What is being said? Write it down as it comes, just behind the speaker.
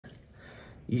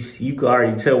You can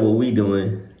already tell what we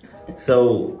doing.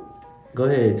 So go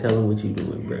ahead, tell them what you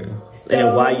doing, bro.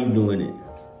 And why you doing it.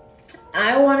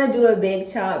 I want to do a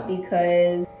big chop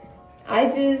because I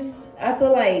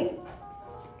feel like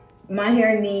my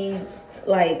hair needs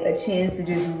like a chance to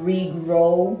just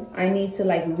regrow. I need to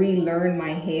like relearn my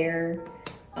hair.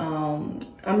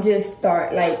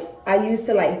 I used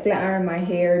to like flat iron my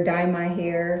hair, dye my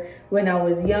hair when I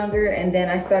was younger, and then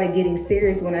I started getting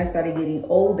serious when I started getting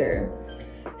older.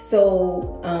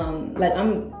 So like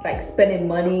I'm like spending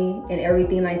money and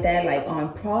everything like that, like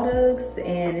on products,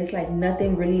 and it's like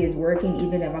nothing really is working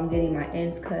even if I'm getting my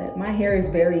ends cut. My hair is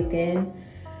very thin.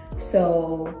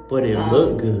 So but it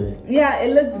look good. Yeah,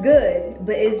 it looks good,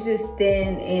 but it's just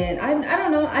thin, and I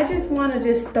don't know, I just want to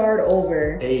just start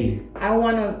over. Hey, I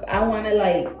want to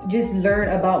like just learn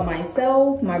about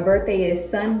myself. My birthday is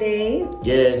Sunday.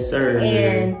 Yes, sir.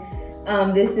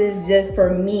 And this is just for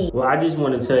me. Well, I just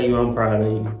want to tell you I'm proud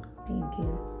of you. Thank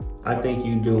you. I think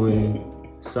you're doing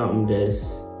something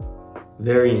that's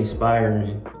very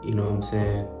inspiring, you know what I'm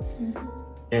saying? Mm-hmm.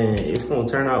 And it's going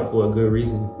to turn out for a good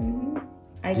reason. Mm-hmm.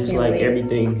 Just like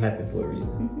everything happened for a reason.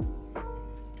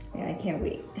 Mm-hmm. Yeah, I can't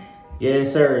wait.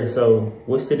 Yes, sir. So,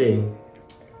 what's today?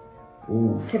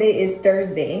 Ooh. Today is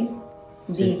Thursday,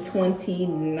 the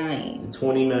 29th.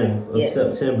 29th of Yes.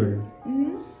 September.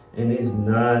 Mm-hmm. And it's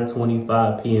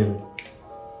 9:25 p.m.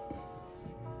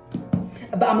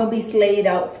 But I'm going to be slayed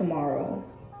out tomorrow.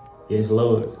 Yes,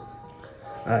 Lord.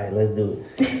 All right, let's do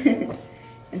it.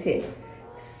 Okay.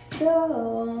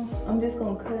 So, I'm just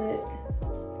going to cut.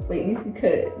 Wait, you can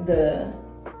cut the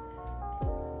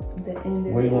end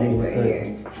of Where you it, want me to right cut? here.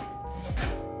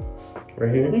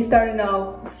 Right here? We starting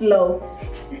off slow.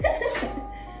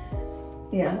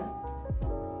 Yeah.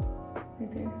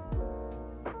 Right there.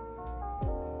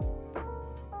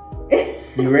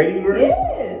 You ready, bro?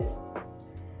 Yes.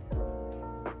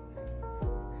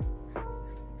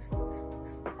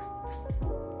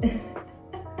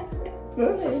 Go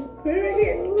ahead. Put it right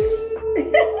here.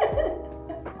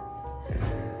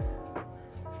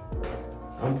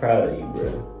 I'm proud of you,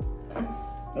 bro.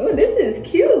 Oh, this is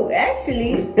cute,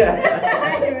 actually. I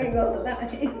ain't even gonna lie.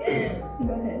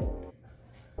 Go ahead.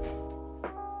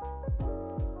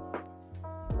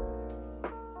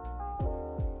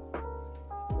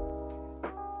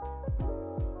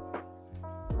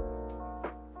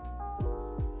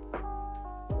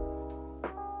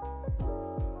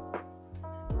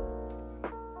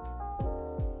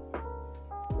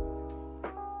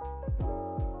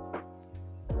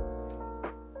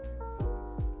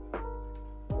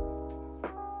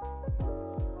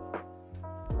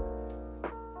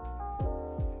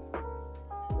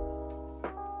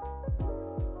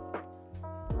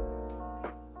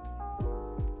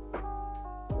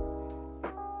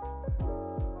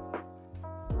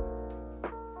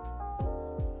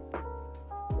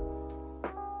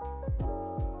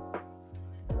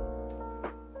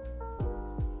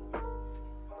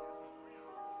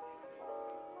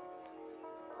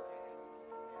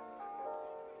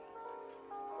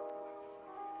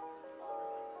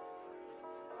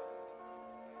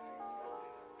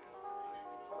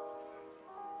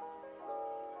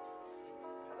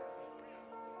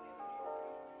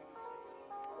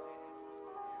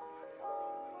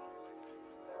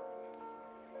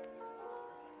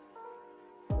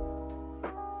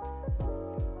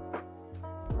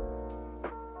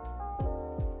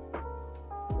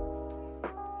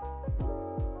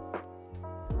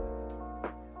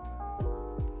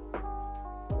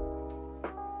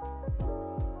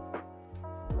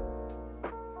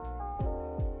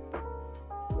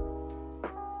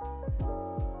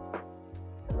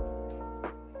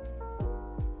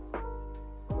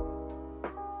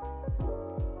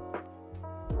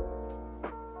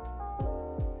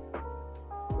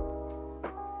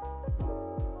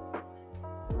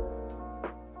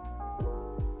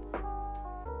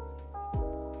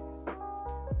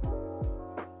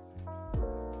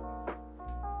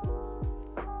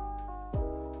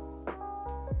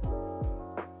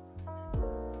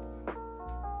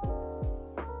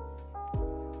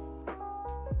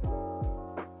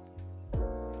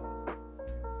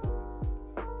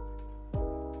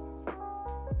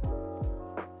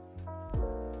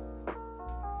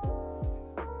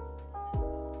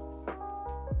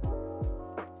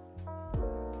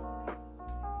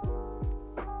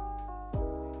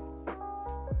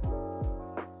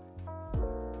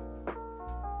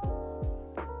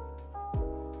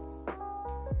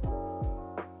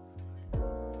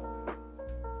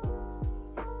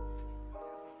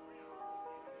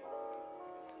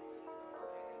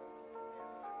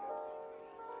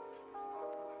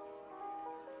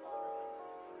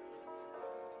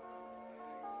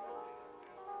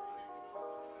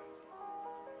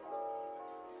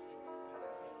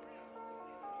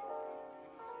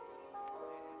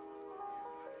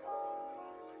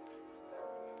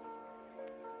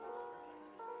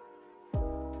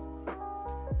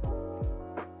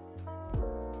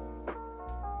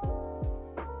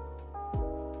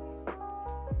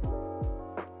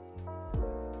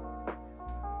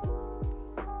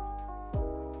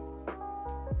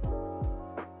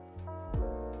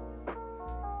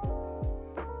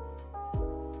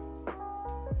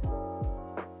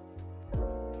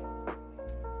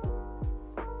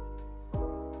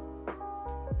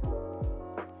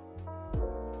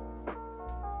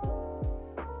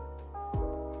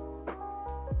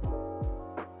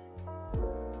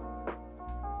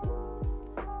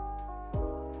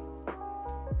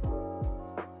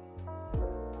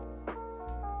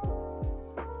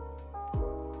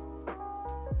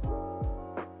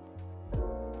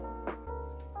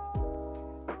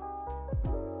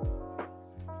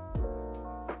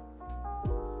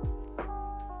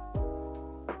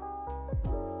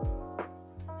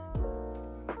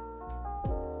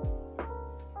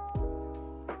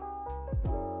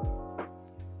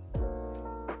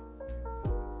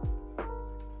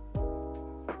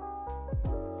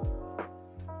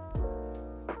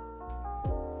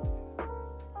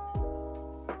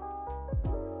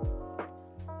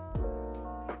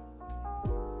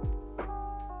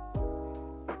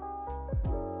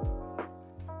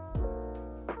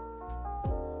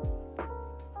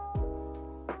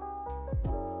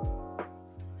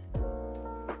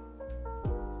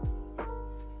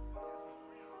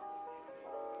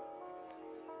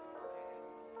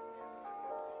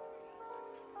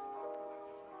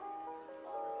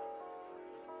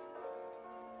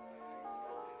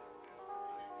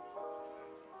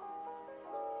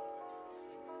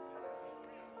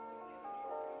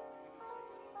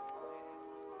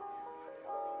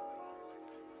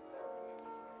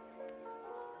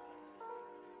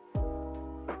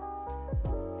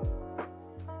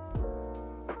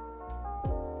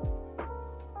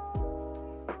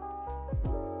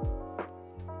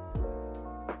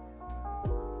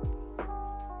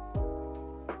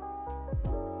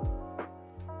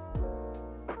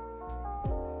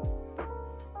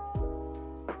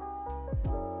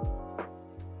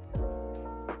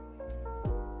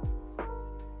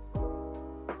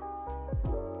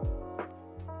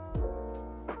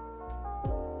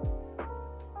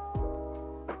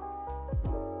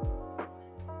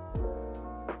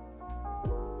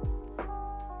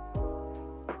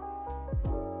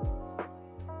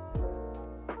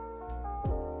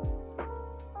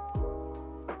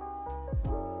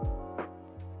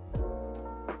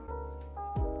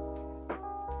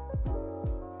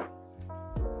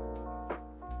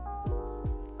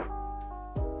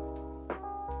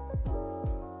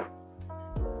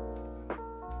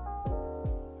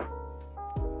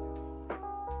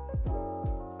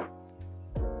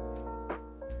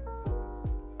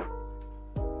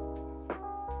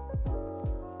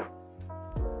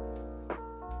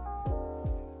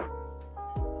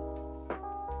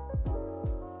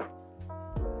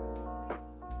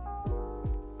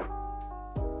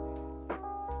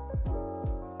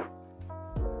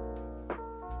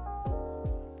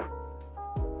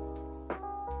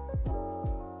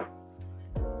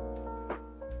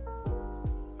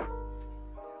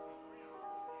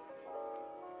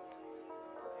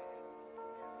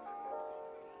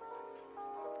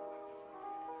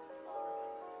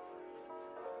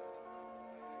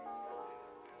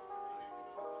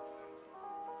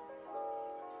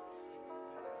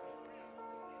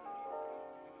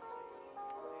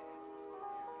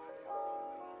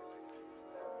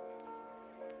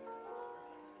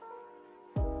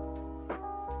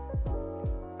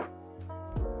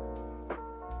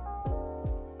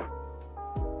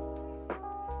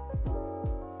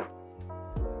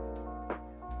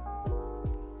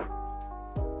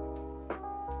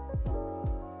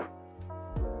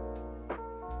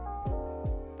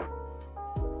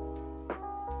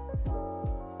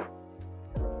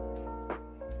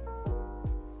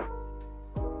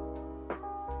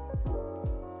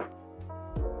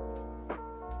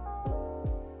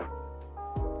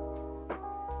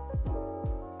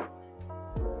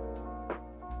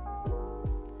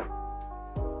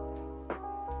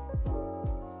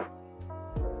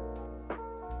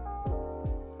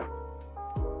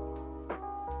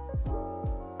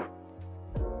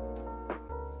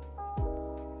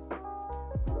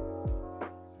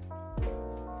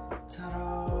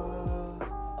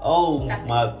 Oh,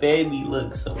 my baby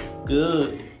looks so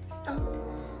good.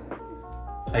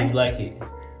 How you like it?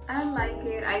 I like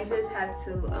it. I just have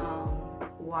to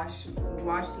wash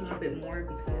a little bit more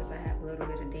because I have a little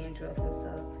bit of dandruff and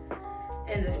stuff.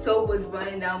 And the soap was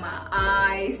running down my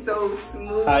eyes so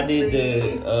smoothly. How did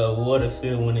the water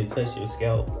feel when it touched your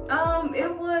scalp?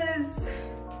 It was,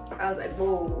 I was like,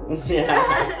 whoa.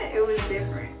 It was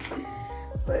different.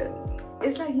 But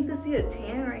it's like you can see a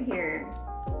tan right here.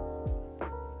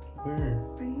 Where?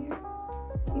 Right here.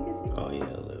 You can see. Oh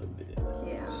yeah, a little bit.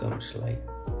 Yeah. Some slight.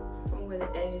 From where the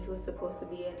edges was supposed to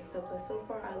be and stuff, but so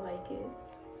far I like it.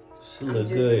 She look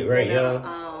good, right, y'all?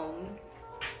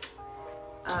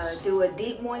 Do a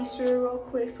deep moisture real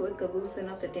quick so it could loosen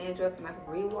up the dandruff and I can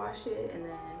rewash it and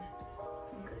then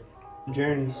I'm good.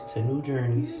 Journeys to new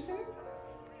journeys.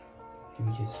 Give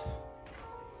me a kiss.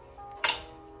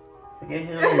 Look at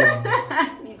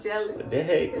him. You jealous? What the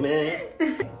heck,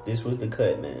 man? This was the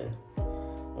cut, man.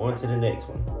 On to the next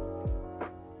one.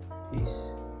 Peace.